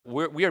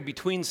we are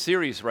between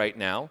series right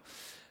now.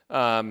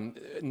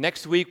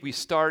 Next week, we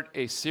start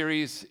a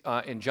series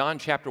in John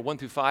chapter 1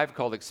 through 5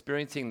 called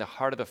Experiencing the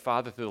Heart of the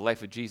Father Through the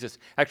Life of Jesus.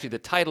 Actually, the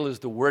title is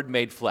The Word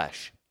Made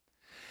Flesh.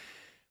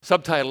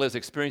 Subtitle is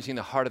Experiencing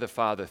the Heart of the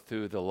Father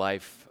Through the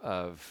Life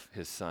of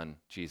His Son,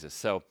 Jesus.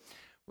 So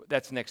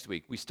that's next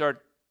week. We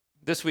start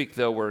this week,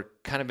 though, we're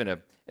kind of in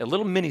a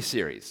little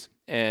mini-series.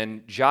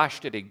 And Josh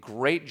did a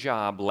great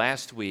job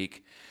last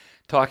week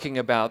talking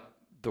about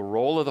the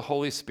role of the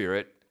Holy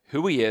Spirit,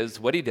 who He is,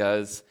 what He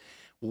does,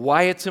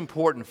 why it's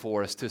important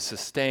for us to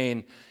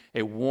sustain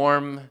a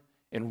warm,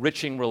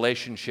 enriching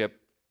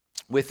relationship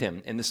with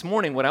Him. And this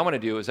morning, what I want to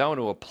do is I want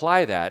to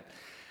apply that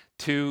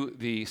to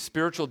the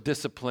spiritual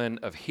discipline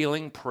of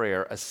healing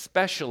prayer,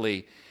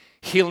 especially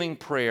healing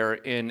prayer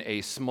in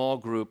a small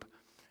group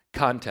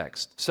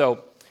context.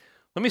 So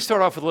let me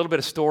start off with a little bit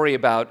of story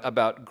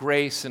about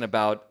Grace and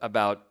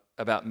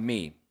about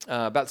me.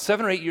 About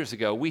 7 or 8 years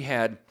ago, we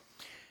had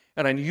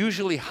an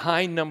unusually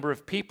high number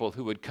of people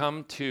who would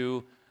come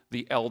to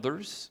the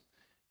elders,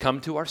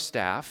 come to our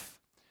staff,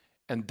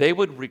 and they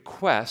would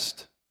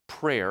request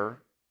prayer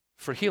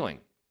for healing.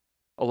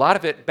 A lot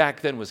of it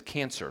back then was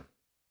cancer.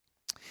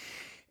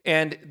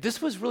 And this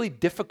was really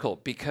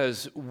difficult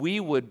because we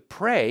would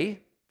pray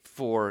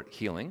for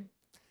healing,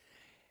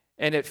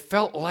 and it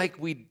felt like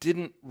we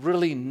didn't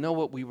really know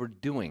what we were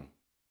doing.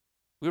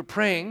 We were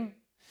praying,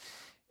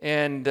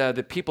 and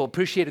the people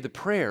appreciated the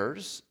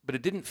prayers, but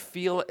it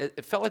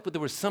felt like there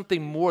was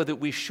something more that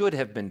we should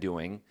have been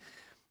doing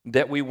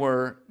that we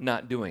were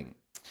not doing.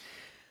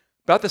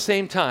 About the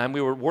same time, we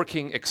were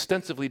working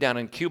extensively down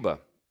in Cuba.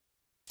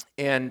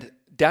 And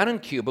down in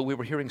Cuba, we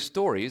were hearing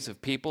stories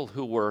of people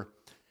who were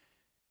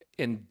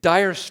in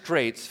dire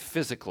straits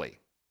physically.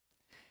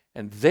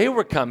 And they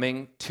were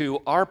coming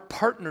to our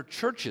partner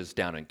churches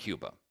down in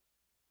Cuba.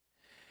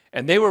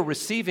 And they were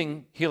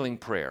receiving healing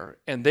prayer,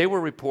 and they were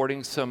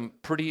reporting some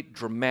pretty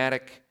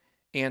dramatic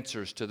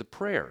answers to the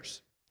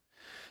prayers.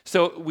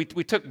 So we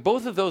took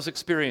both of those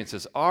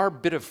experiences, our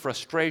bit of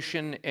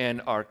frustration and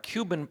our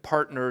Cuban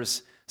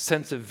partners'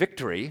 sense of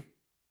victory,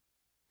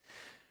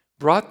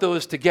 brought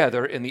those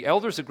together, and the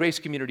elders of Grace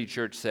Community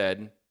Church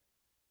said,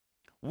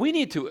 we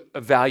need to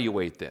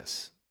evaluate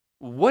this.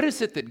 What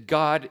is it that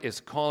God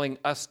is calling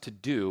us to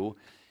do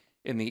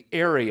in the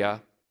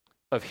area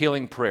of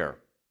healing prayer?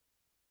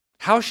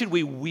 How should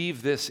we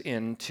weave this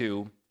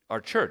into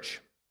our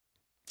church?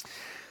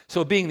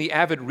 So being the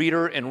avid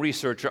reader and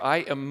researcher, I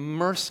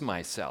immerse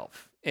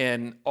myself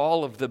in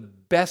all of the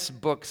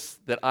best books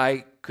that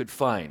I could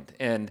find.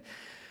 And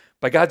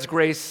by God's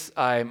grace,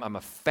 I'm a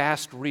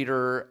fast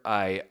reader.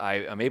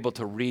 I'm able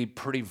to read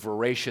pretty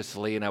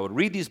voraciously. And I would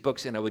read these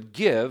books and I would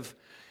give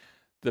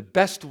the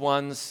best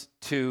ones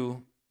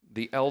to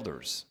the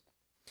elders.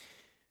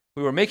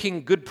 We were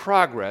making good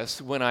progress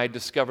when I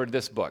discovered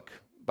this book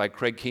by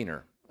Craig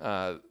Keener,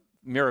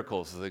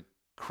 Miracles, the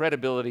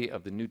Credibility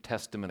of the New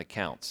Testament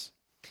Accounts.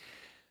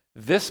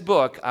 This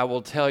book, I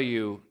will tell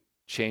you,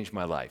 changed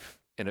my life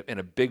in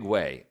a big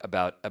way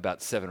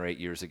about 7 or 8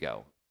 years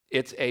ago.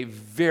 It's a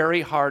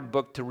very hard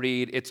book to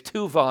read. It's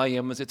 2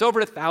 volumes. It's over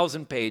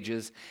 1,000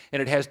 pages,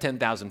 and it has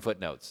 10,000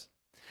 footnotes.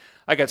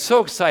 I got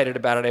so excited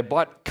about it, I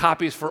bought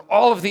copies for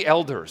all of the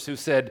elders who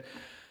said,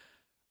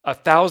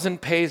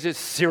 1,000 pages?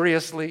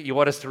 Seriously? You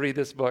want us to read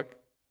this book?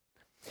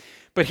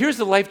 But here's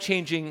the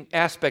life-changing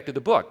aspect of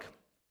the book.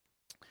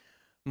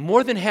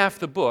 More than half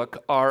the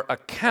book are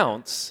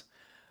accounts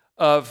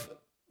of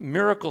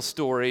miracle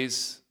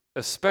stories,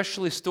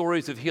 especially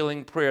stories of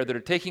healing prayer that are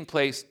taking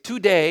place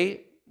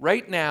today,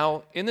 right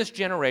now, in this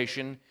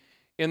generation,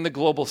 in the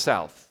global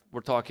south.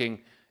 We're talking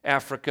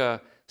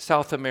Africa,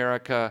 South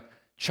America,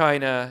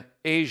 China,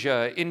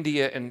 Asia,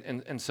 India,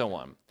 and so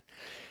on.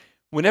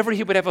 Whenever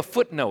he would have a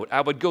footnote, I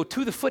would go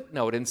to the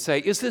footnote and say,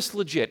 is this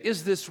legit?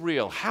 Is this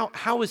real?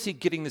 How is he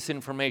getting this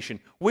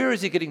information? Where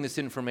is he getting this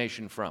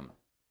information from?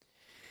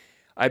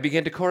 I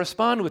began to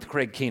correspond with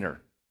Craig Keener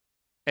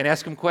and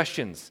ask him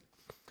questions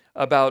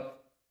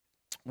about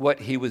what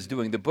he was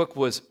doing. The book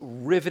was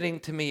riveting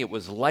to me. It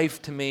was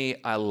life to me.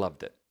 I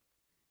loved it.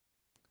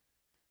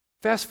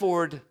 Fast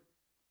forward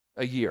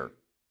a year,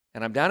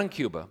 and I'm down in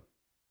Cuba.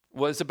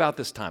 Well, it's about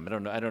this time.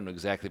 I don't know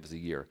exactly if it was a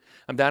year.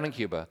 I'm down in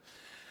Cuba.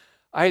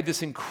 I had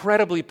this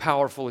incredibly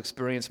powerful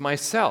experience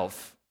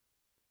myself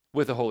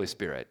with the Holy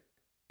Spirit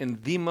in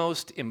the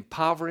most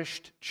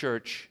impoverished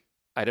church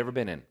I'd ever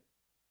been in.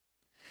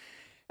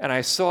 And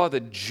I saw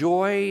the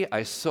joy,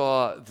 I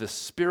saw the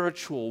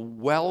spiritual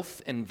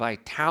wealth and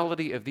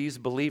vitality of these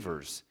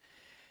believers.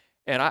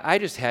 And I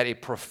just had a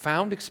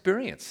profound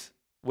experience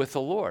with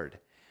the Lord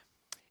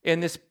in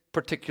this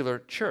particular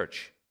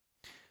church.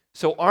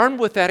 So armed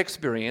with that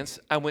experience,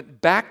 I went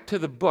back to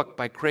the book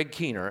by Craig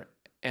Keener,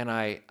 and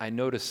I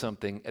noticed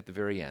something at the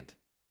very end.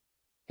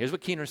 Here's what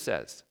Keener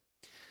says.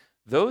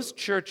 Those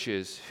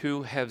churches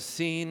who have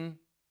seen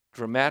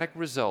dramatic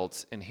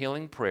results in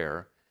healing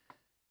prayer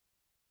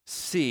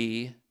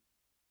see,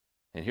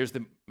 and here's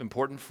the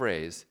important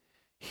phrase,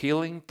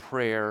 healing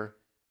prayer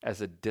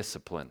as a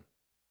discipline,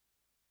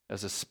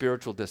 as a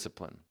spiritual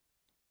discipline.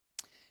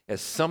 as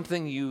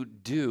something you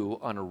do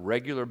on a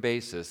regular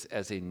basis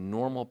as a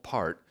normal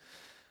part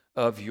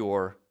of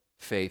your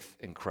faith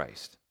in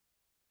Christ.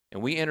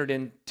 And we entered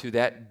into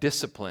that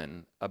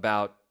discipline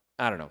about,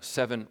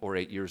 7 or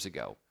 8 years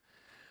ago.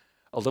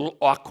 A little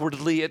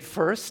awkwardly at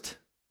first,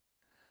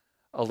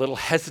 a little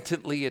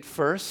hesitantly at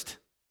first,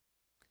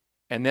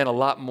 and then a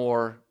lot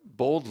more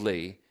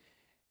boldly.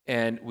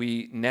 And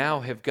we now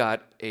have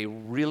got a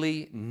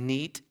really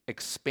neat,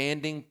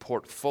 expanding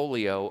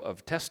portfolio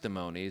of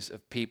testimonies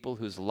of people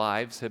whose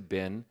lives have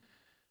been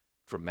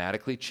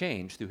dramatically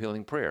changed through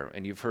healing prayer.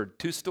 And you've heard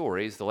 2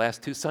 stories the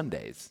last 2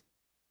 Sundays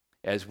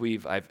as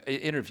I've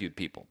interviewed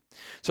people.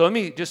 So let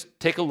me just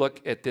take a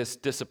look at this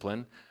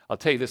discipline. I'll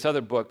tell you, this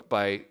other book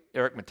by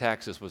Eric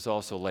Metaxas was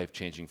also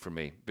life-changing for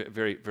me.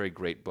 Very, very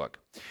great book.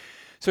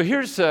 So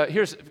here's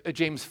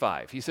James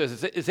 5. He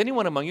says, is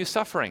anyone among you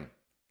suffering?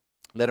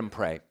 Let him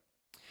pray.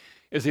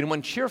 Is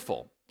anyone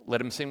cheerful?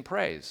 Let him sing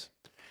praise.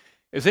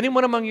 Is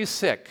anyone among you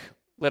sick?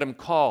 Let him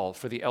call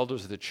for the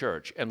elders of the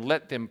church, and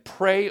let them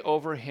pray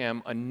over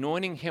him,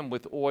 anointing him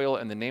with oil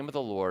in the name of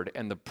the Lord.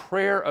 And the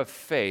prayer of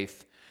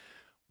faith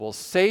will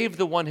save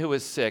the one who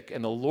is sick,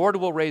 and the Lord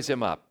will raise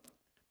him up.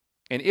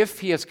 And if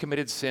he has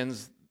committed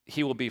sins,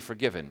 he will be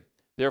forgiven.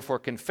 Therefore,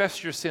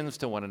 confess your sins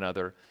to one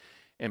another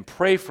and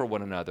pray for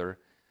one another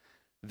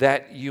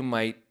that you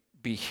might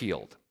be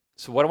healed.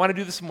 So what I want to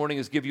do this morning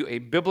is give you a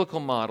biblical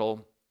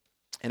model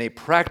and a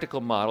practical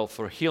model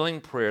for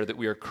healing prayer that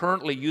we are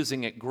currently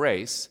using at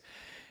Grace,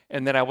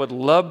 and that I would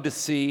love to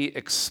see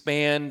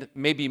expand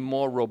maybe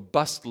more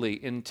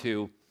robustly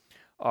into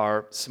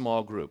our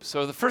small groups.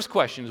 So the first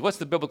question is, what's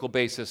the biblical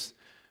basis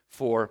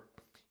for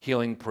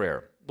healing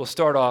prayer? We'll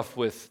start off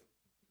with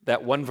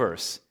that one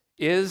verse.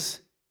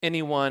 Is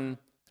anyone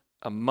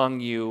among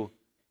you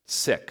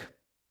sick?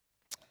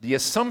 The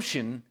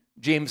assumption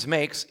James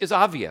makes is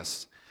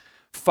obvious.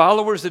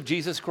 Followers of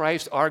Jesus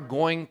Christ are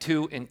going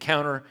to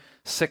encounter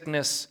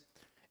sickness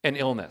and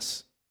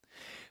illness.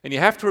 And you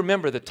have to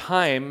remember the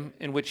time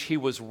in which he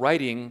was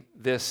writing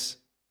this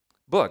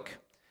book.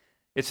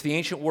 It's the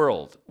ancient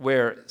world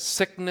where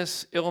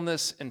sickness,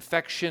 illness,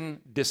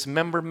 infection,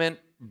 dismemberment,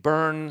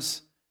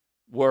 burns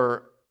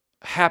were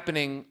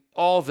happening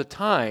all the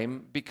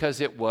time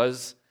because it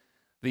was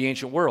the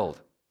ancient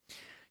world.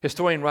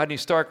 Historian Rodney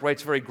Stark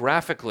writes very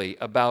graphically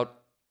about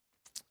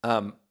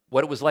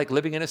what it was like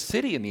living in a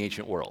city in the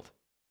ancient world.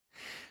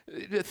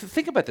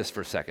 Think about this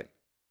for a second.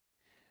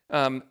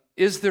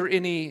 Is there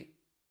any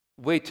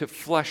way to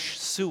flush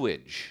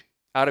sewage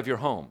out of your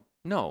home?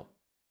 No.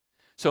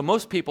 So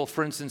most people,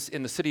 for instance,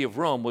 in the city of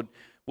Rome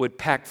would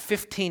pack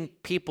 15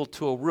 people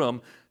to a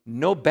room,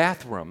 no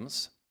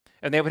bathrooms,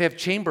 and they would have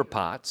chamber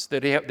pots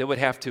that they would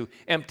have to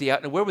empty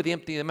out. And where would they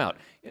empty them out?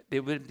 They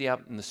would empty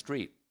out in the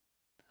street.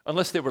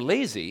 Unless they were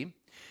lazy,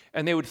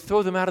 and they would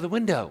throw them out of the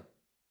window.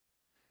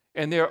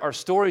 And there are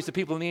stories of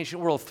people in the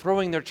ancient world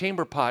throwing their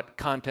chamber pot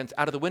contents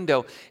out of the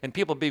window, and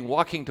people being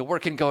walking to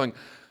work and going,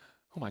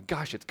 oh my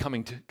gosh, it's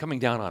coming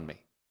down on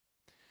me.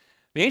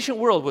 The ancient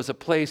world was a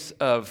place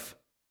of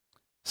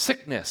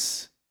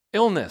sickness,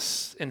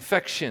 illness,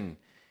 infection,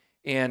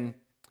 and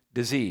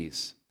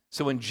disease.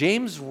 So when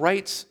James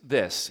writes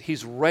this,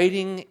 he's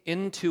writing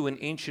into an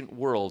ancient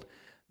world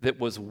that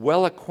was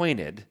well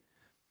acquainted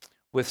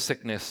with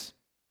sickness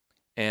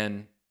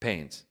and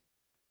pains.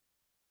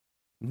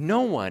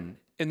 No one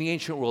in the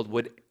ancient world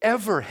would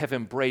ever have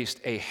embraced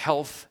a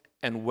health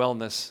and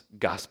wellness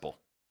gospel.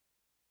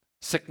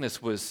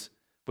 Sickness was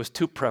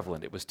too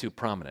prevalent, it was too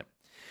prominent.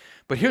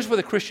 But here's where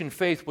the Christian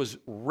faith was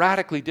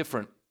radically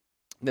different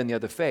than the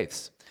other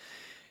faiths.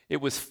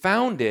 It was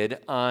founded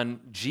on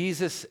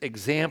Jesus'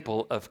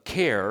 example of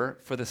care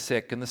for the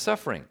sick and the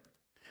suffering.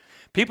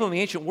 People in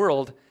the ancient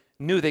world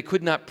knew they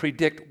could not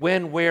predict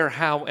when, where,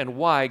 how, and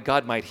why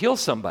God might heal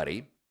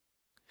somebody.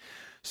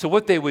 So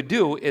what they would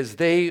do is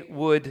they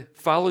would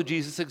follow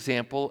Jesus'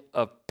 example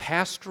of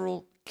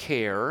pastoral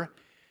care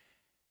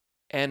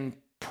and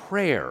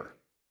prayer.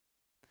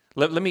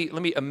 Let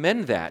me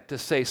amend that to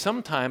say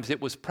sometimes it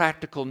was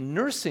practical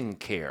nursing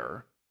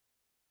care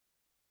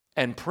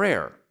and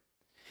prayer.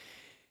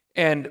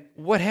 And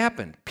what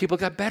happened? People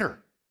got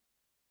better.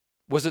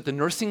 Was it the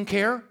nursing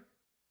care?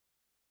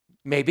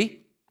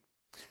 Maybe.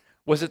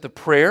 Was it the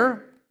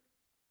prayer?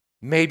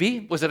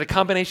 Maybe. Was it a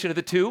combination of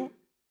the two?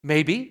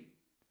 Maybe.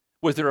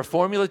 Was there a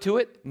formula to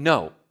it?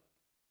 No.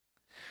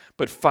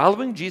 But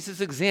following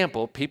Jesus'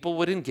 example, people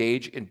would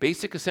engage in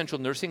basic essential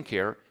nursing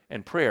care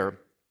and prayer,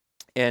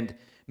 and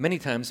many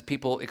times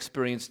people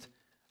experienced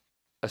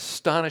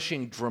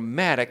astonishing,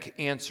 dramatic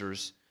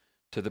answers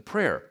to the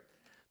prayer.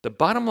 The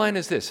bottom line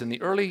is this: in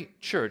the early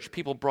church,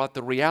 people brought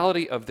the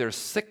reality of their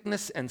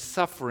sickness and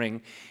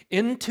suffering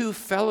into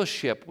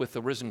fellowship with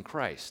the risen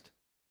Christ.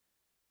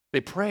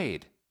 They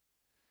prayed,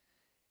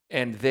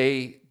 and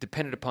they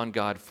depended upon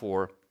God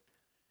for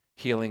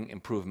healing,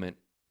 improvement,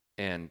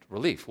 and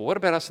relief. Well, what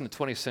about us in the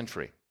 20th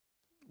century?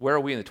 Where are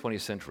we in the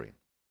 20th century?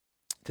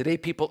 Today,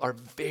 people are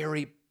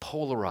very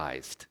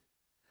polarized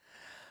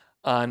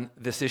on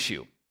this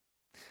issue.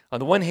 On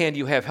the one hand,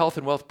 you have health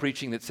and wealth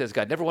preaching that says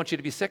God never wants you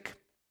to be sick,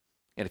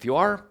 and if you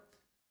are,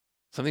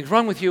 Something's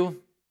wrong with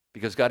you,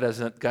 because God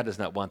does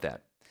not want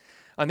that.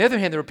 On the other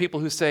hand, there are people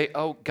who say,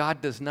 oh,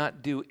 God does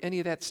not do any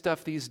of that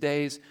stuff these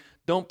days.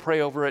 Don't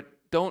pray over it.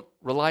 Don't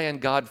rely on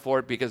God for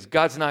it, because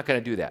God's not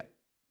going to do that.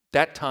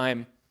 That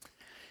time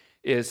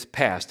is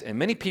past. And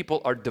many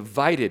people are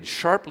divided,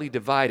 sharply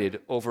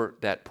divided over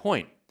that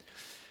point.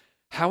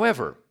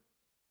 However,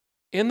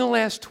 in the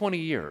last 20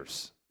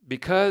 years,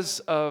 because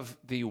of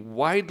the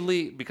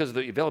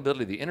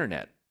availability of the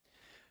internet,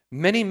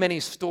 many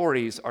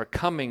stories are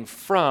coming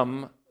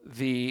from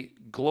the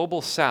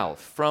global south,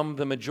 from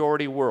the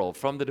majority world,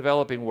 from the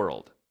developing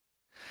world,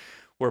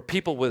 where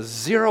people with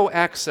zero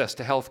access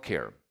to health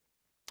care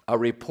are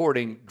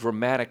reporting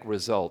dramatic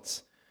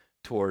results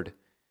toward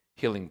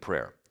healing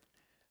prayer.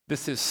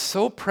 This is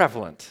so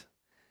prevalent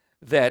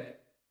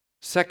that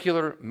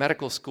secular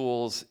medical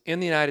schools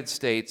in the United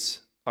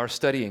States are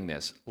studying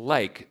this,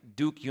 like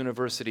Duke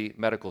University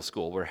Medical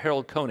School, where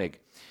Harold Koenig,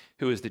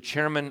 who is the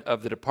chairman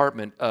of the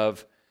Department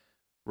of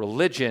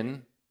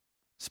Religion,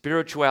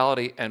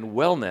 Spirituality, and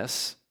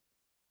Wellness,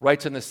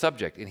 writes on this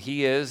subject. And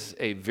he is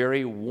a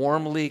very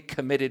warmly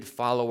committed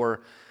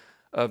follower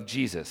of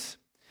Jesus.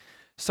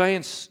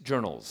 Science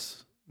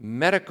journals,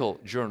 medical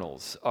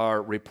journals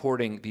are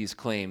reporting these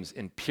claims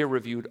in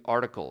peer-reviewed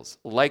articles,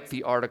 like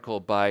the article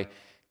by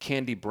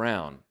Candy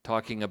Brown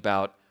talking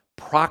about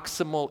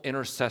proximal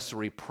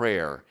intercessory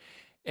prayer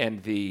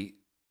and the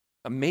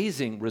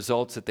amazing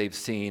results that they've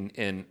seen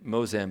in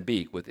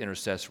Mozambique with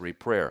intercessory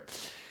prayer.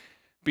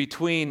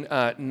 Between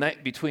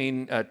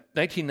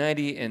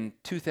 1990 and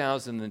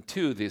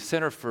 2002, the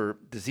Center for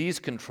Disease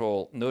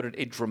Control noted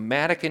a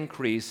dramatic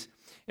increase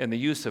in the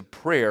use of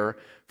prayer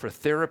for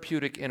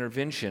therapeutic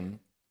intervention,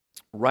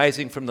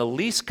 rising from the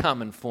least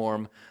common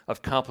form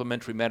of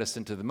complementary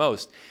medicine to the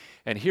most.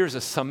 And here's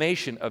a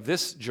summation of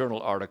this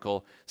journal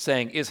article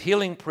saying, is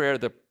healing prayer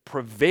the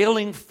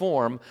prevailing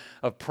form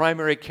of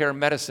primary care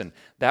medicine?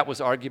 That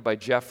was argued by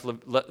Jeff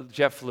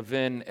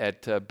Levin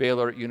at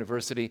Baylor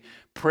University.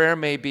 Prayer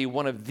may be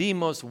one of the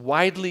most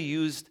widely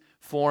used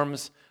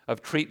forms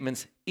of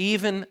treatments,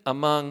 even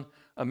among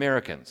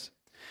Americans.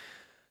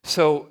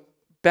 So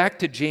back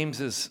to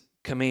James's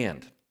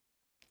command.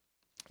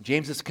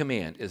 James's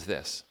command is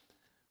this: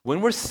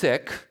 when we're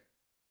sick,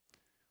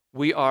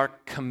 we are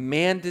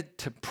commanded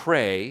to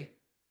pray,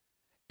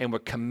 and we're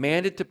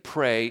commanded to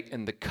pray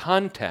in the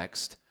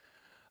context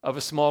of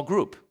a small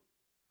group.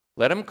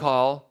 Let him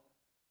call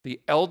the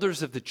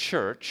elders of the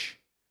church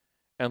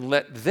and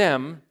let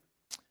them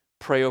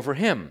pray over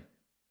him.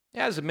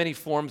 As in many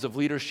forms of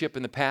leadership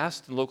in the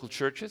past in local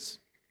churches,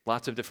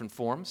 lots of different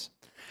forms.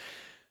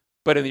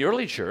 But in the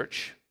early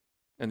church,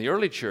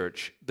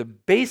 the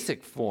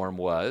basic form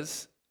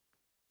was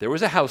there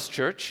was a house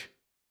church,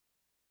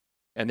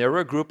 and there were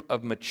a group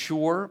of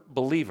mature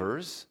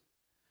believers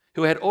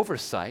who had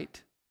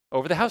oversight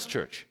over the house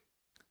church.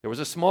 There was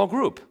a small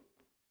group,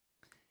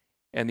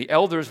 and the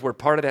elders were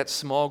part of that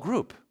small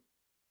group.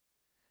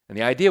 And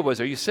the idea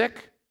was, are you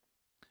sick?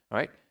 All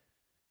right.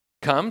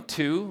 Come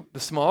to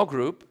the small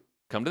group,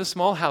 come to the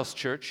small house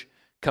church,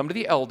 come to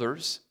the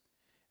elders,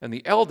 and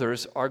the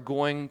elders are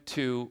going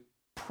to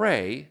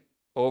pray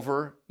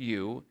over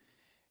you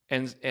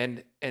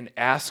and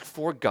ask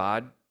for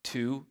God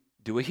to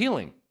do a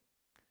healing.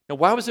 Now,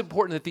 why was it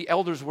important that the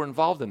elders were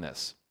involved in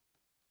this?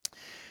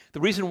 The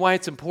reason why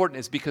it's important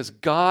is because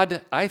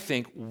God, I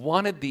think,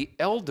 wanted the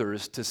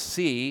elders to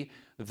see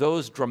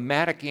those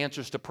dramatic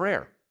answers to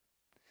prayer.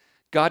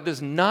 God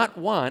does not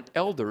want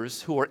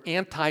elders who are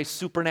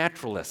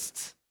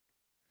anti-supernaturalists.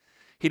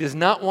 He does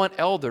not want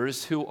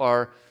elders who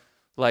are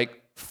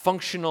like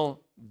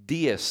functional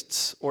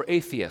deists or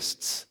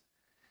atheists.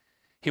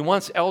 He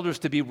wants elders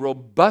to be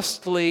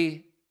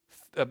robustly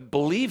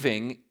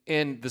believing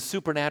in the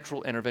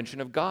supernatural intervention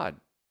of God.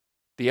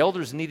 The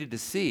elders needed to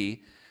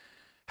see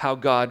how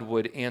God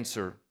would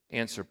answer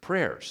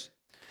prayers.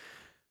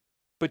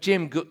 But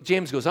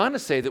James goes on to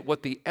say that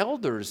what the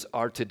elders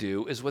are to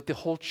do is what the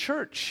whole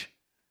church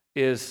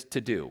is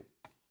to do.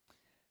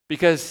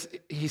 Because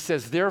he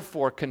says,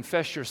 therefore,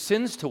 confess your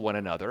sins to one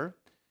another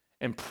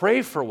and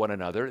pray for one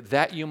another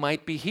that you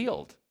might be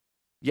healed.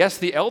 Yes,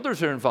 the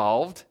elders are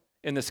involved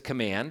in this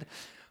command,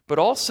 but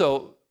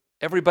also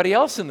everybody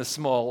else in this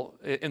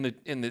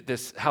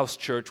house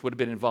church would have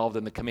been involved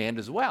in the command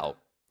as well.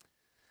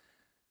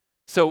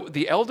 So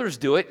the elders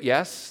do it,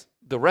 yes.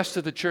 The rest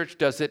of the church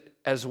does it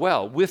as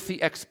well, with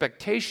the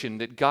expectation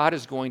that God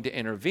is going to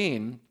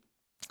intervene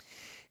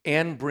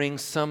and bring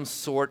some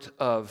sort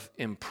of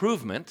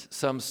improvement,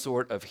 some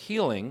sort of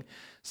healing,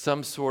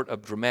 some sort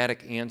of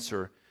dramatic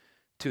answer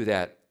to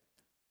that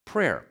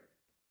prayer.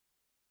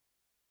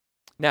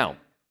 Now,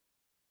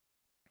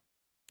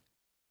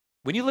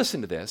 when you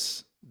listen to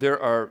this, there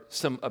are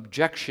some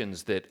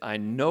objections that I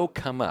know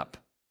come up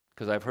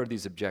because I've heard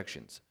these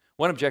objections.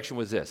 One objection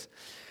was this: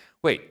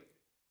 wait,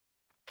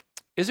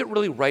 is it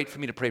really right for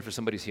me to pray for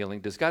somebody's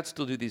healing? Does God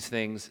still do these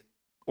things,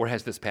 or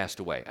has this passed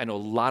away? I know a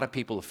lot of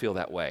people who feel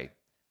that way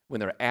when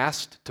they're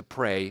asked to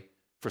pray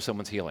for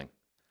someone's healing.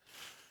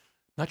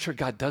 Not sure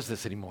God does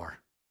this anymore.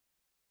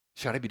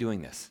 Should I be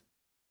doing this?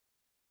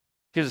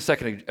 Here's a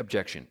second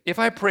objection. If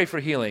I pray for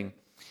healing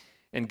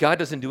and God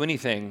doesn't do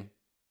anything,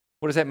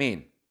 what does that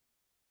mean?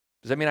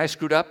 Does that mean I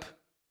screwed up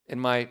in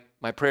my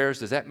prayers?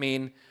 Does that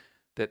mean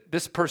that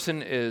this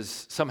person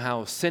is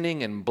somehow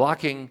sinning and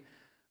blocking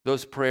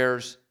those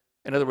prayers?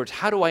 In other words,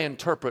 how do I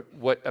interpret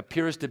what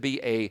appears to be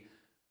a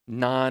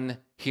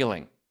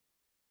non-healing?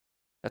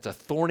 That's a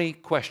thorny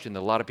question that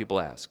a lot of people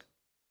ask.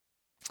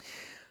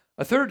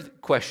 A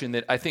third question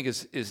that I think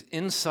is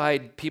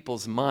inside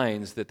people's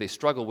minds that they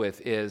struggle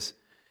with is,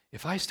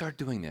 if I start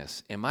doing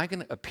this, am I going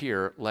to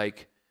appear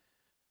like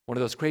one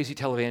of those crazy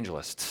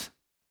televangelists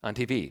on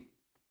TV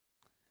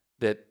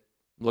that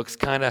looks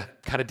kind of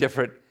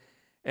different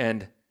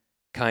and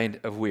kind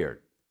of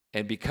weird?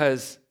 And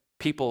because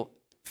people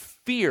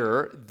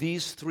fear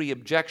these three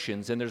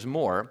objections, and there's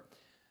more,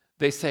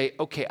 they say,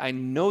 okay, I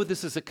know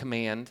this is a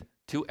command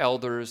to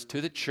elders,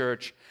 to the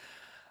church.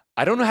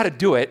 I don't know how to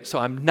do it, so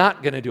I'm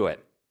not going to do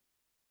it.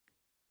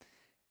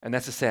 And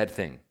that's a sad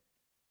thing,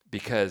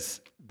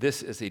 because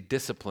this is a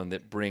discipline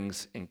that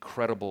brings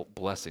incredible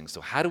blessings.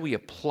 So how do we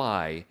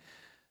apply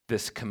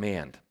this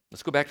command?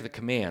 Let's go back to the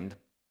command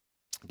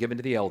given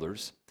to the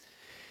elders.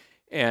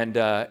 And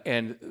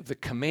the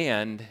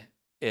command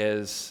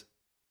is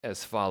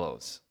as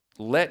follows.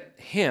 Let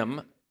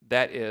him,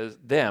 that is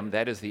them,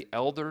 that is the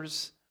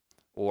elders,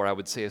 or I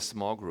would say a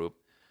small group,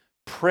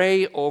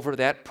 pray over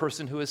that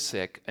person who is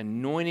sick,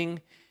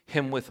 anointing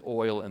him with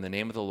oil in the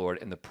name of the Lord,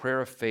 and the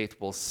prayer of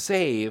faith will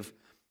save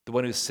the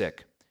one who's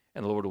sick,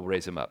 and the Lord will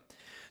raise him up.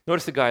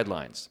 Notice the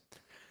guidelines.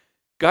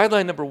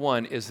 Guideline number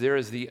one is there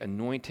is the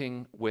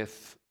anointing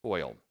with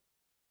oil.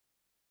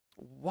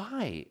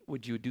 Why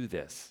would you do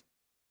this?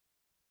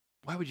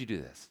 Why would you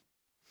do this?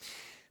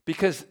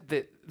 Because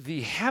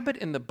the habit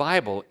in the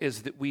Bible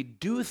is that we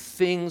do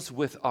things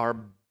with our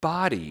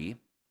body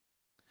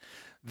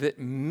that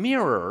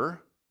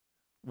mirror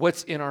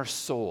what's in our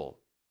soul.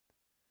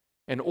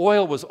 And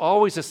oil was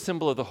always a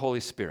symbol of the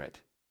Holy Spirit.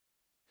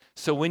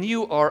 So when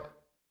you are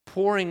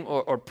pouring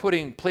or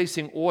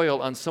placing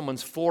oil on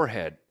someone's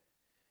forehead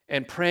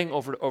and praying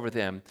over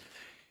them,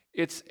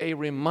 it's a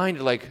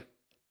reminder like,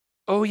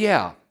 oh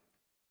yeah,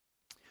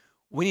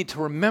 we need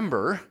to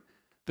remember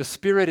the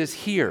Spirit is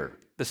here.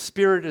 The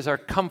Spirit is our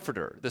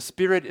comforter. The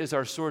Spirit is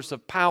our source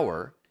of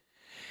power.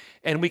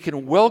 And we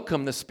can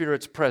welcome the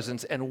Spirit's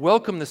presence and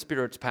welcome the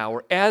Spirit's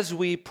power as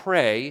we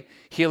pray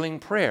healing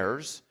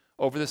prayers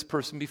over this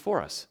person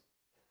before us.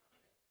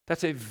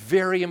 That's a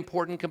very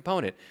important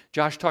component.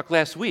 Josh talked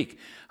last week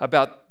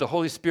about the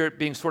Holy Spirit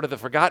being sort of the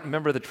forgotten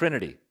member of the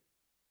Trinity.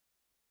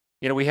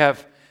 You know, we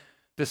have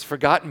this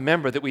forgotten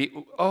member that we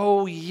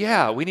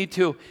need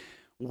to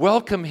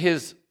welcome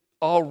his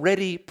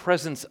already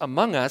presence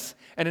among us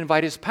and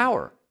invite his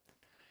power.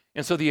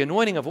 And so the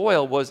anointing of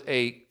oil was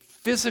a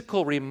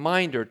physical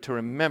reminder to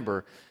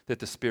remember that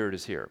the Spirit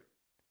is here.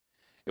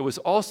 It was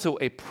also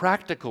a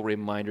practical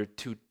reminder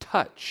to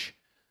touch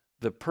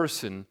the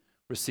person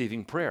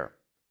receiving prayer.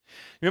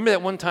 Remember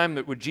that one time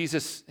that where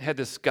Jesus had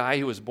this guy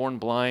who was born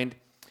blind,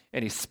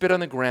 and he spit on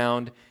the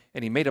ground,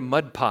 and he made a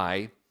mud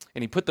pie,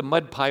 and he put the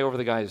mud pie over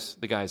the guy's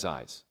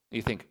eyes. And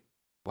you think,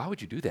 why would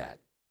you do that?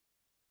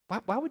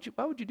 Why would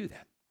you do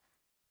that?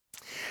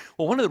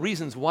 Well, one of the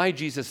reasons why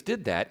Jesus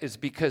did that is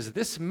because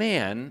this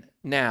man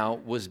now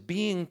was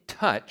being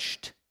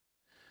touched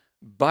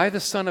by the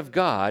Son of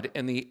God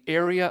in the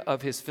area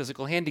of his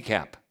physical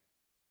handicap.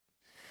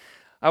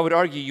 I would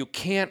argue you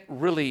can't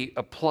really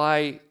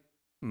apply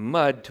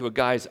mud to a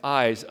guy's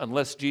eyes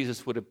unless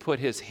Jesus would have put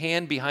his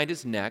hand behind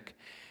his neck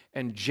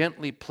and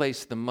gently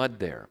placed the mud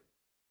there.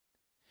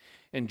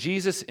 And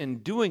Jesus, in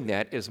doing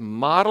that, is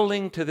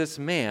modeling to this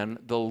man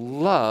the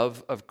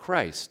love of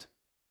Christ.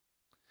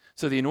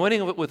 So the anointing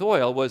of it with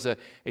oil was a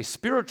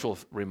spiritual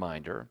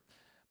reminder,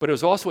 but it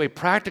was also a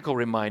practical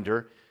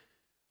reminder.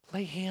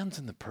 Lay hands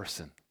on the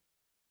person.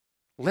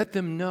 Let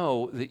them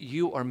know that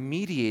you are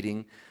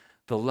mediating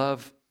the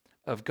love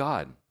of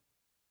God.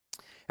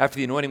 After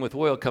the anointing with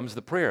oil comes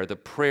the prayer. The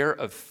prayer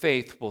of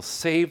faith will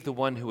save the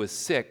one who is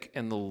sick,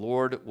 and the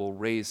Lord will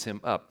raise him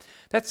up.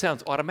 That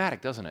sounds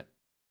automatic, doesn't it?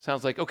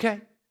 Sounds like,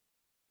 okay,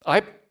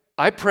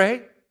 I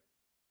pray,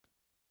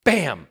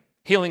 bam,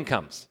 healing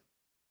comes.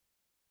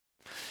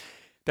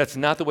 That's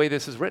not the way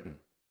this is written.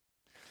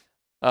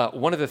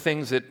 One of the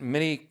things that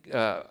many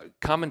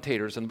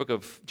commentators in the book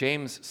of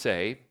James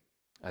say,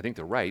 I think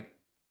they're right,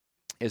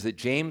 is that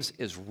James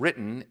is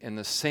written in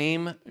the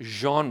same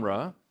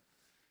genre,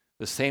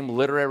 the same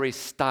literary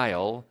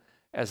style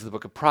as the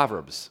book of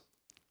Proverbs.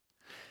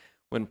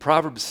 When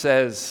Proverbs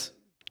says,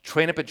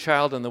 train up a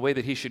child in the way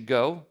that he should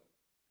go,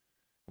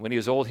 when he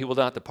is old, he will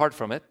not depart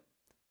from it,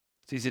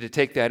 it's easy to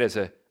take that as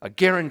a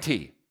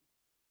guarantee.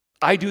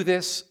 I do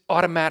this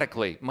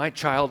automatically. My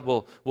child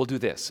will do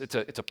this. It's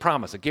a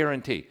promise, a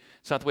guarantee.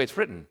 It's not the way it's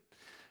written.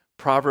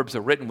 Proverbs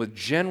are written with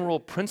general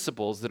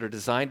principles that are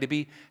designed to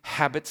be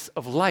habits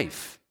of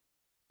life.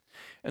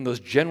 And those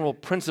general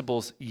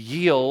principles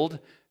yield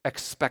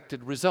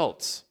expected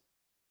results.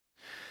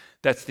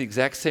 That's the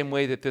exact same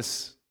way that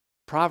this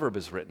proverb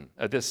is written.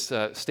 This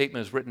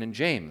statement is written in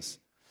James.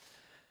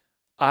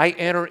 I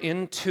enter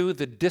into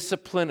the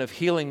discipline of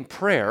healing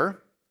prayer.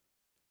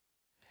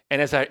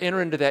 And as I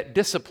enter into that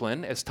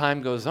discipline, as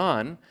time goes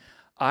on,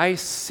 I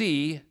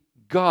see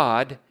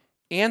God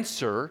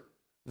answer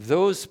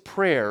those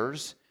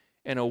prayers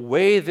in a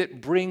way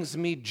that brings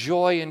me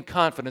joy and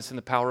confidence in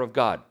the power of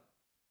God.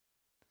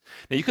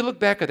 Now, you can look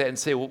back at that and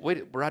say, well,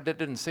 wait, Rod, that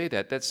didn't say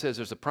that. That says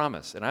there's a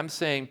promise. And I'm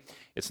saying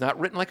it's not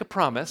written like a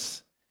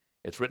promise,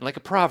 it's written like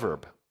a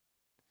proverb.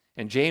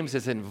 And James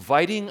is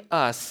inviting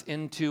us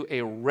into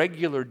a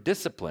regular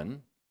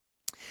discipline.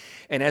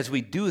 And as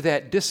we do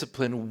that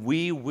discipline,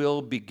 we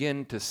will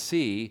begin to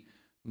see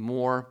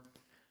more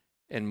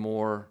and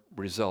more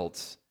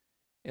results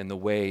in the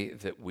way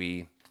that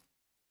we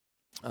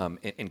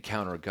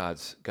encounter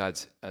God's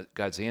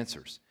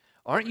answers.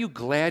 Aren't you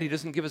glad he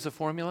doesn't give us a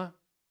formula?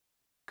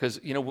 Because,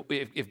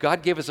 if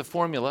God gave us a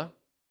formula,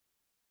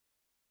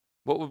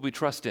 what would we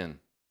trust in?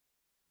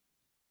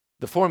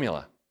 The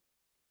formula.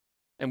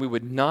 And we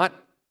would not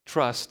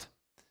trust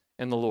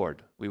in the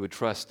Lord. We would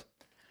trust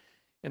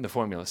in the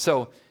formula.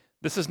 So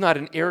this is not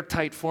an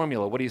airtight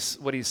formula. What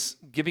he's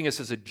giving us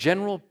is a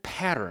general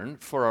pattern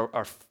for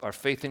our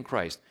faith in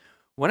Christ.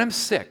 When I'm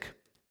sick,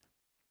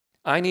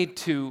 I need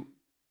to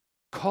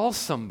call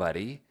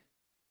somebody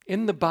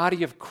in the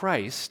body of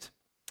Christ,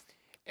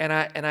 and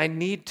I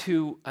need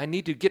to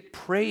get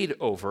prayed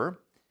over,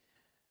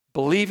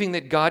 believing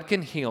that God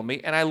can heal me,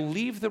 and I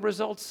leave the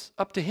results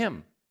up to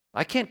him.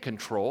 I can't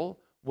control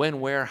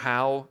when, where,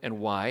 how, and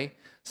why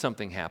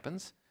something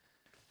happens.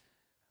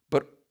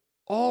 But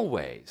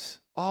always,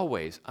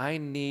 I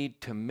need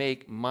to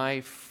make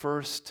my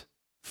first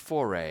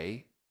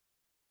foray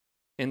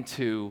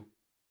into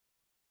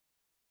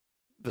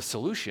the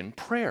solution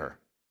prayer.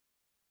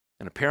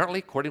 And apparently,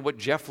 according to what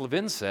Jeff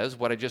Levin says,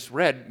 what I just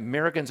read,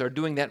 Americans are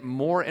doing that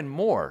more and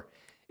more.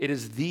 It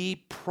is the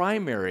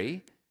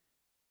primary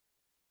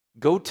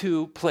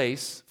go-to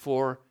place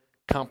for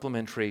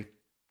complementary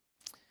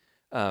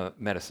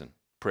medicine,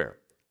 prayer.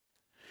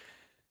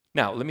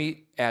 Now, let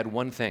me add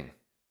one thing,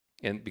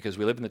 and because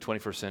we live in the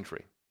 21st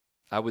century.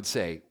 I would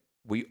say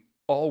we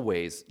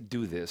always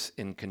do this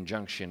in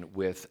conjunction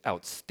with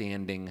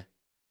outstanding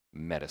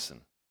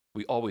medicine.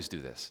 We always do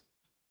this.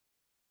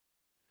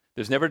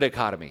 There's never a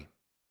dichotomy.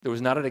 There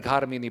was not a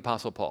dichotomy in the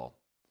Apostle Paul.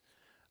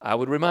 I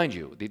would remind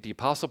you that the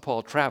Apostle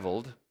Paul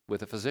traveled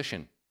with a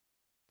physician,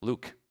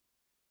 Luke.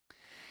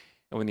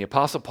 And when the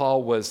Apostle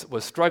Paul was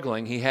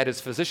struggling, he had his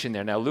physician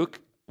there. Now,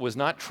 Luke was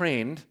not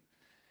trained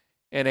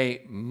in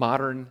a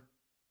modern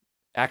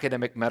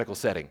academic medical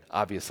setting,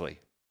 obviously.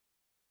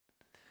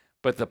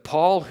 But the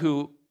Paul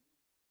who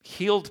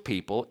healed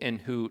people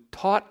and who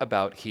taught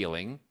about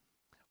healing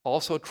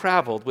also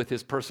traveled with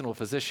his personal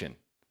physician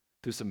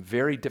through some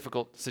very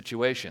difficult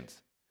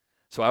situations.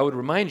 So I would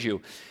remind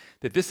you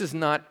that this is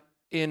not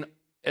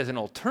as an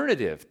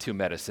alternative to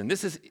medicine.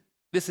 This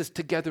is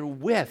together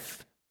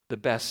with the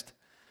best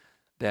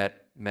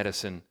that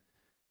medicine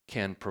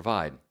can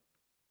provide.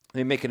 Let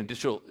me make an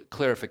additional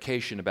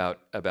clarification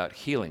about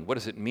healing. What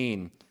does it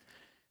mean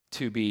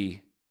to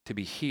be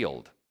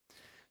healed?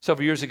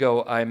 Several years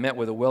ago, I met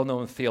with a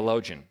well-known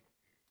theologian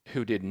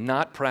who did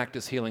not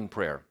practice healing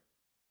prayer.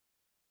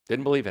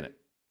 Didn't believe in it.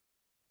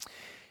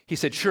 He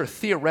said, sure,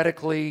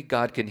 theoretically,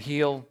 God can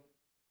heal,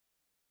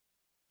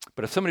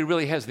 but if somebody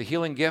really has the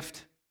healing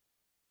gift,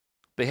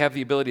 they have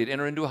the ability to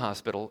enter into a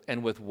hospital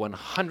and with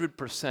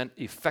 100%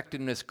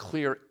 effectiveness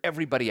clear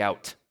everybody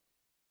out.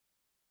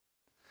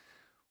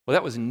 Well,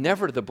 that was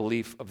never the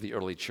belief of the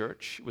early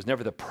church. It was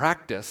never the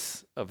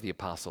practice of the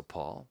Apostle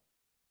Paul.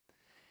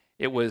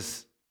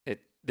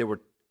 There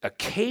were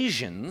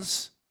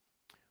occasions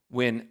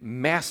when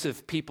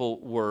massive people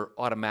were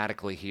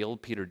automatically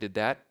healed. Peter did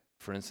that,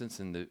 for instance,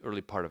 in the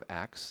early part of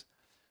Acts.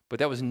 But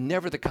that was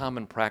never the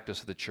common practice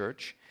of the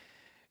church.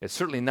 It's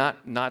certainly not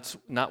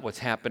what's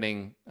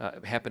happening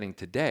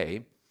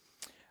today.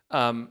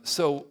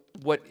 So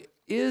what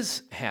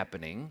is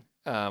happening,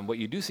 what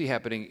you do see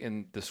happening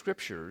in the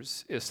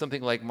scriptures is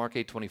something like Mark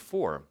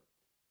 8:24,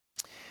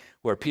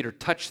 where Peter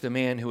touched the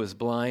man who was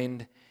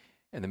blind,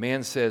 and the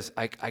man says,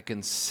 I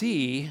can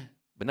see,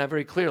 but not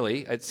very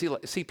clearly. I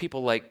see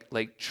people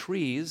like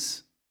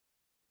trees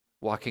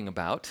walking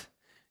about.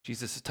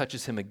 Jesus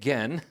touches him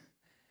again,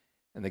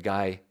 and the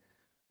guy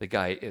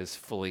is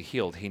fully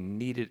healed. He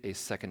needed a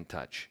second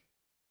touch.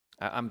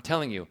 I'm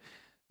telling you,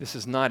 this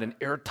is not an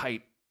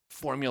airtight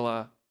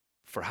formula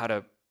for how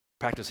to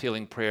practice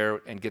healing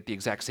prayer and get the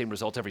exact same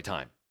results every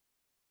time.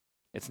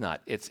 It's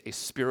not. It's a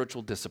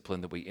spiritual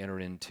discipline that we enter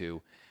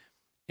into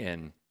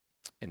in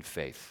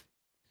faith.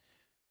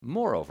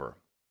 Moreover,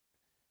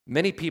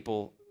 many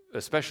people,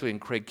 especially in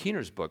Craig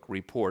Keener's book,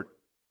 report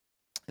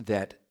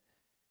that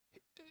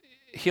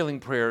healing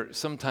prayer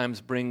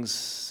sometimes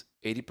brings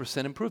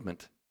 80%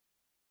 improvement.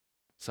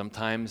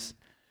 Sometimes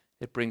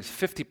it brings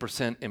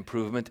 50%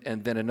 improvement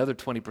and then another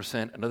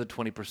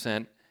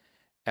 20%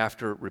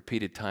 after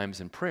repeated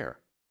times in prayer.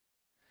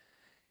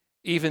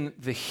 Even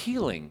the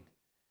healing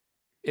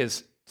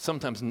is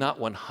sometimes not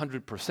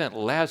 100%.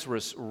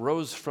 Lazarus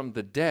rose from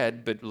the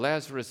dead, but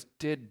Lazarus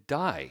did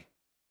die.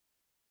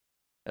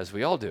 as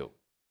we all do.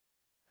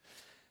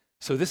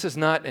 So this is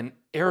not an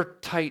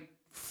airtight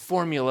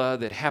formula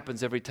that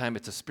happens every time.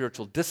 It's a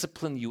spiritual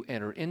discipline you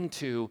enter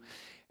into.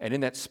 And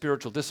in that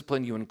spiritual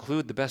discipline, you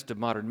include the best of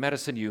modern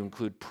medicine. You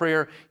include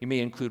prayer. You may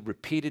include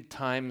repeated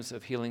times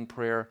of healing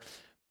prayer,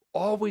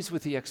 always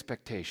with the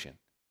expectation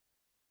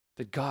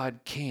that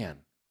God can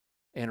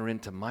enter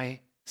into my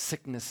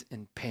sickness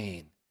and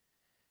pain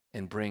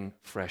and bring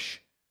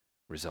fresh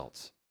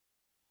results.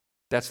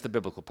 That's the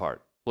biblical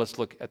part. Let's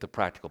look at the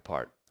practical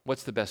part.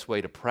 What's the best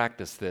way to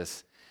practice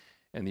this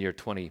in the year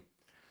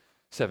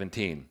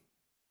 2017?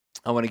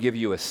 I want to give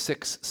you a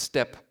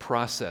 6-step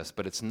process,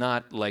 but it's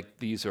not like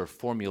these are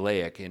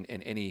formulaic in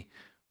any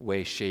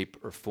way, shape,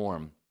 or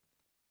form.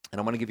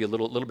 And I want to give you a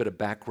little bit of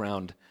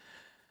background,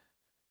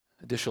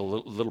 additional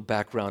little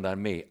background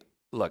on me.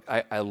 Look,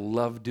 I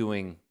love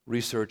doing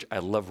research. I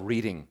love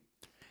reading.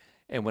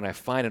 And when I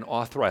find an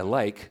author I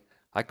like,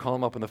 I call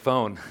him up on the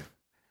phone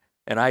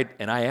and I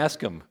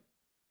ask him,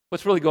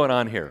 what's really going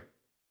on here?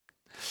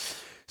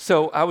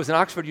 So I was in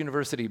Oxford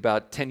University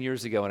about 10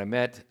 years ago, and I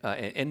met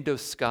an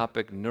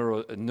endoscopic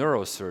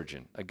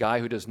neurosurgeon, a guy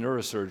who does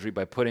neurosurgery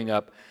by putting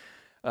up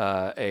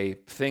a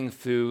thing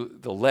through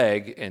the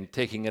leg and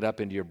taking it up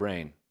into your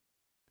brain.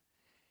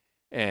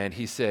 And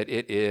he said,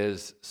 it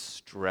is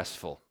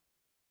stressful.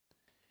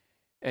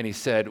 And he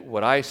said,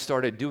 what I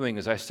started doing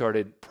is I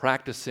started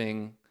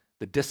practicing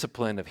the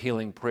discipline of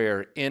healing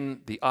prayer in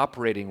the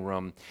operating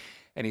room.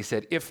 And he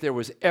said, if there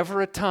was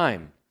ever a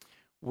time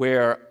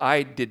where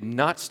I did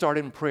not start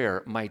in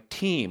prayer, my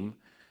team,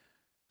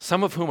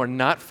 some of whom are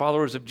not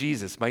followers of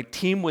Jesus, my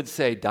team would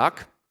say,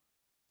 Doc,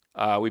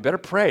 we better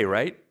pray,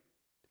 right?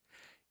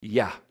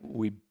 Yeah,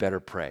 we better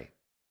pray.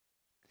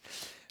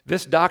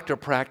 This doctor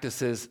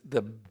practices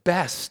the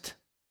best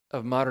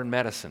of modern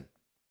medicine,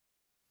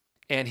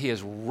 and he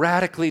is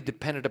radically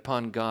dependent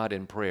upon God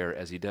in prayer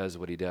as he does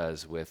what he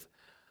does with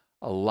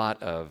a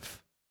lot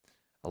of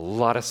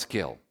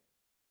skill.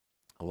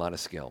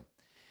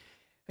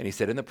 And he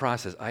said, in the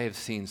process, I have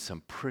seen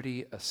some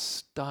pretty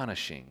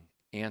astonishing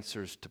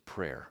answers to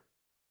prayer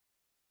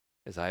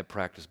as I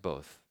practice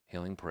both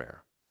healing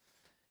prayer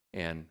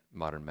and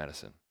modern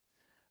medicine.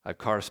 I've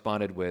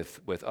corresponded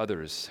with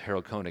others,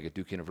 Harold Koenig at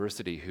Duke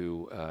University,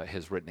 who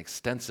has written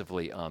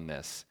extensively on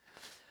this.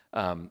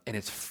 And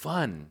it's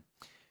fun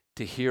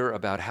to hear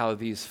about how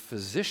these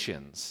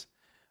physicians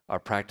are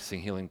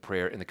practicing healing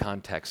prayer in the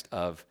context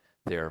of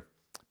their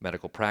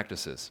medical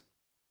practices.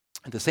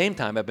 At the same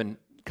time, I've been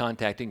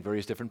contacting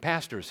various different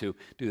pastors who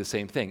do the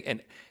same thing.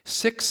 And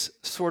 6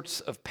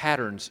 sorts of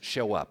patterns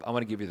show up. I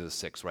want to give you the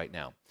 6 right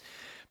now.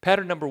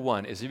 Pattern number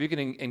 1 is if you're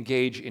going to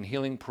engage in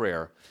healing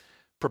prayer,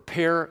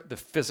 prepare the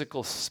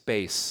physical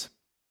space.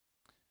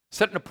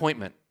 Set an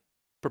appointment.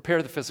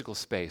 Prepare the physical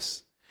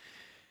space.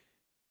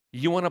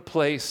 You want a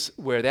place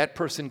where that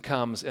person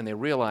comes and they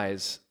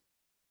realize,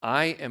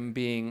 I am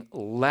being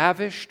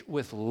lavished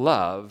with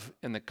love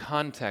in the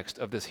context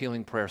of this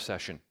healing prayer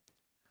session.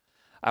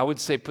 I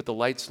would say put the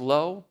lights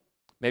low.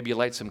 Maybe you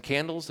light some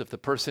candles. If the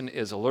person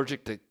is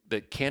allergic to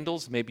the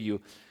candles, maybe you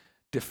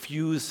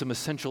diffuse some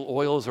essential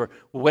oils or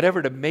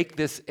whatever to make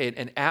this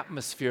an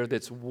atmosphere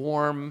that's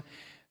warm,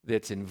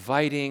 that's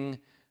inviting,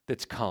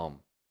 that's calm.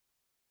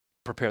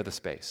 Prepare the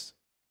space.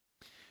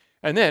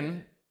 And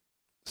then,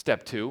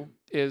 step 2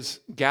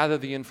 is gather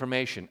the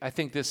information. I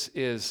think this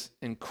is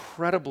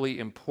incredibly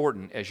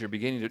important as you're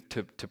beginning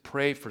to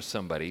pray for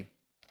somebody.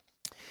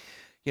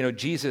 You know,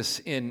 Jesus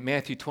in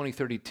Matthew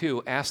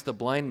 20:32 asked the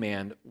blind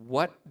man,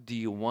 what do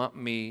you want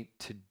me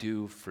to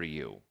do for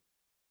you?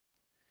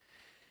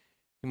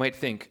 You might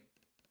think,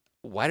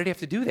 why did he have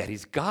to do that?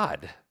 He's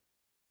God.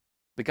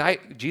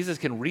 Jesus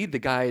can read the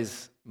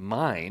guy's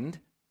mind.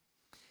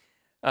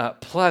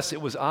 Plus,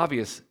 it was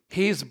obvious,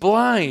 he's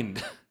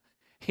blind.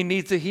 He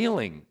needs a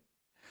healing.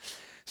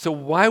 So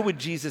why would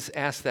Jesus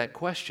ask that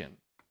question?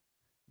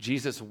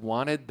 Jesus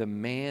wanted the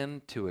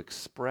man to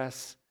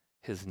express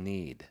his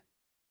need.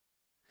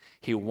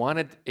 He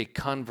wanted a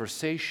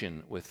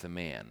conversation with the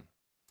man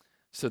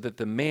so that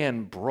the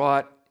man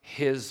brought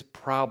his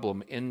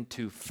problem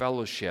into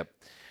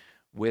fellowship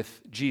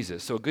with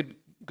Jesus. So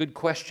good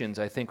questions,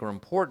 I think, are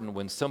important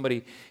when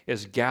somebody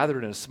is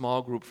gathered in a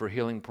small group for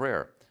healing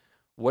prayer.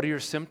 What are your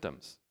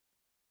symptoms?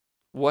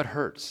 What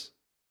hurts?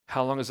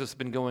 How long has this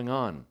been going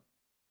on?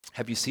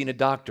 Have you seen a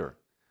doctor?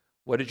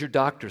 What did your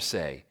doctor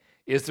say?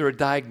 Is there a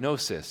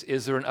diagnosis?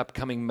 Is there an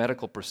upcoming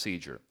medical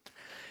procedure?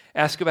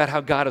 Ask about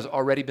how God has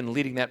already been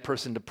leading that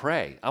person to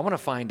pray. I want to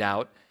find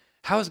out,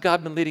 how has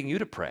God been leading you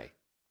to pray?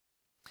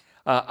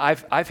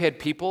 I've had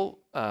people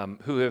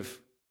who have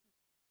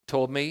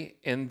told me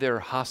in their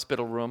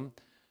hospital room,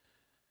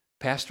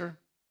 Pastor,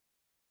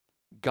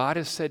 God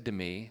has said to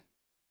me,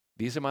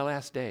 these are my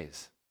last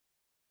days.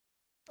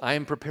 I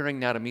am preparing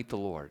now to meet the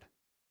Lord.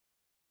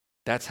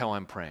 That's how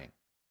I'm praying.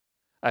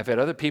 I've had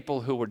other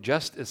people who were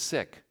just as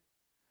sick,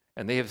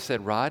 and they have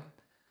said, Rod,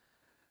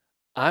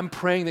 I'm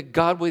praying that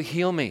God will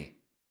heal me.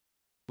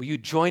 Will you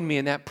join me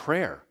in that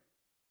prayer?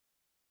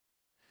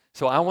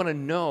 So I want to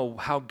know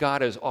how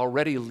God is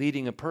already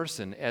leading a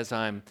person as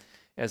I'm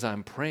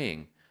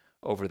praying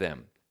over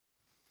them.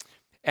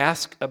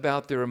 Ask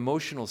about their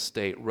emotional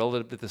state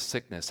relative to the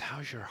sickness.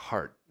 How's your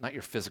heart? Not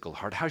your physical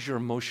heart. How's your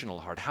emotional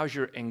heart? How's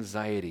your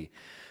anxiety?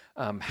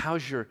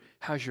 How's your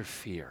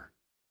fear?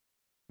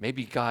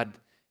 Maybe God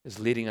is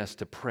leading us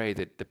to pray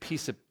that the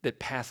peace that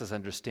passes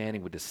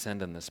understanding would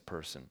descend on this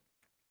person.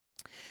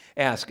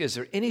 Ask, is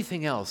there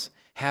anything else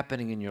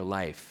happening in your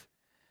life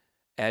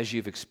as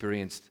you've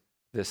experienced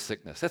this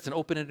sickness? That's an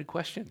open-ended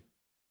question.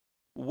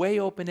 Way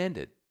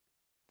open-ended.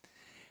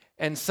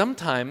 And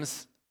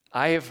sometimes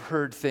I have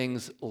heard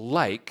things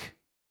like,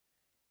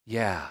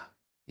 yeah,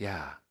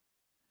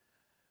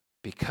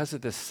 because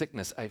of this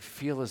sickness, I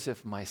feel as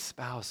if my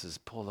spouse is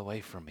pulled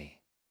away from me.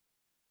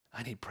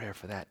 I need prayer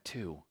for that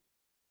too.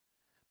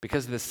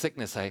 Because of this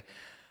sickness, I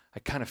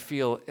kind of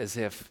feel as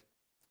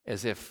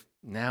if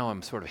now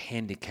I'm sort of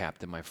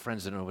handicapped and my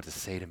friends don't know what to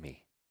say to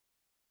me.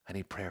 I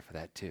need prayer for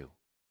that too.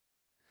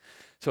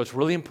 So it's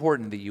really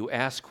important that you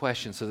ask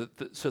questions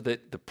so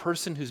that the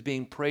person who's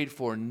being prayed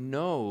for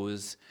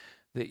knows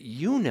that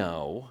you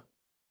know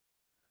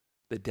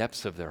the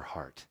depths of their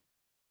heart.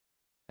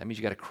 That means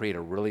you got to create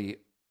a really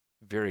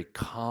very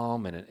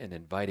calm and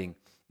inviting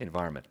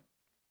environment.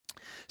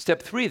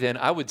 Step 3, then,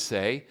 I would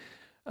say,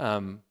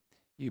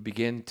 you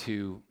begin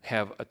to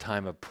have a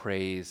time of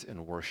praise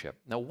and worship.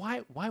 Now,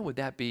 why would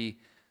that be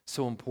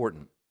so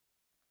important?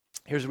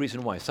 Here's the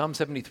reason why. Psalm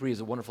 73 is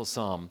a wonderful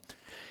psalm.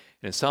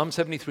 And in Psalm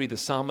 73, the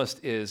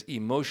psalmist is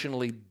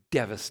emotionally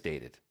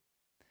devastated.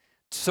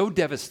 So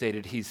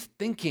devastated, he's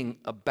thinking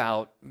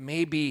about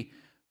maybe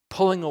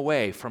pulling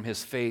away from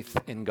his faith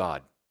in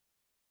God.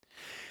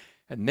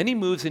 And then he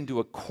moves into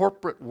a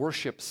corporate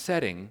worship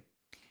setting.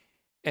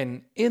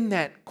 And in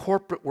that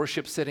corporate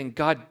worship setting,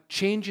 God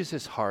changes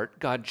his heart,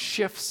 God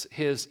shifts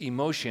his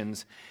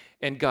emotions,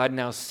 and God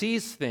now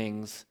sees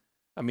things.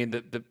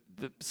 The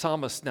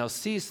psalmist now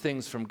sees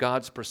things from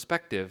God's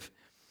perspective,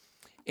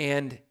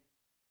 and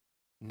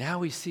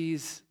now he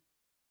sees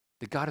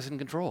that God is in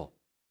control,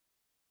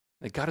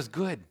 that God is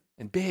good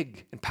and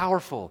big and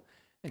powerful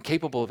and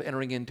capable of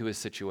entering into his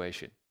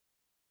situation.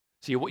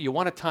 So you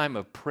want a time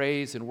of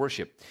praise and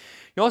worship.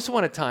 You also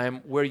want a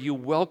time where you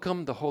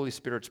welcome the Holy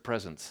Spirit's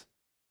presence.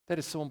 That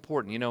is so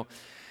important. You know,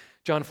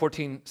 John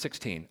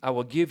 14:16, I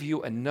will give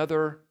you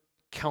another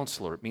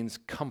counselor. It means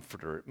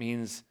comforter. It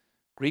means,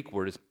 Greek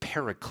word is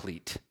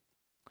paraclete,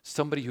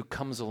 somebody who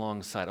comes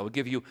alongside. I will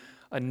give you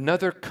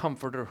another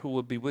comforter who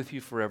will be with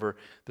you forever,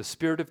 the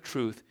Spirit of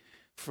truth,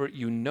 for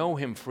you know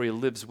him, for he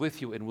lives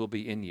with you and will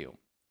be in you.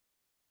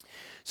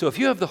 So if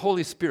you have the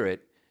Holy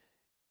Spirit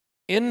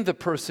in the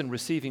person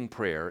receiving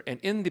prayer and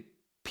in the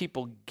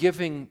people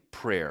giving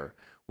prayer,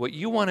 what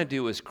you want to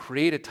do is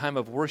create a time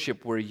of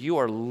worship where you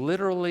are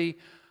literally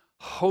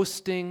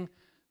hosting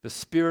the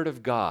Spirit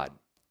of God,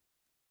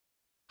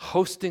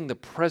 hosting the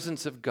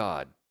presence of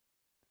God.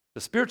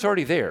 The Spirit's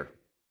already there.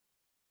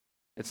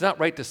 It's not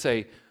right to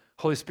say,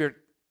 Holy Spirit,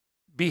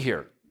 be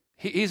here.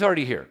 He's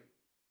already here.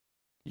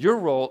 Your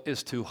role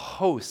is to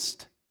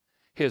host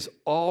his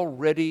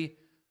already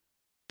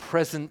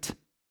present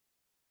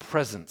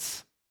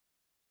presence.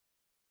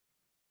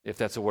 If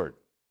that's a word,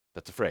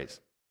 that's a phrase.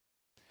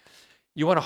 You want to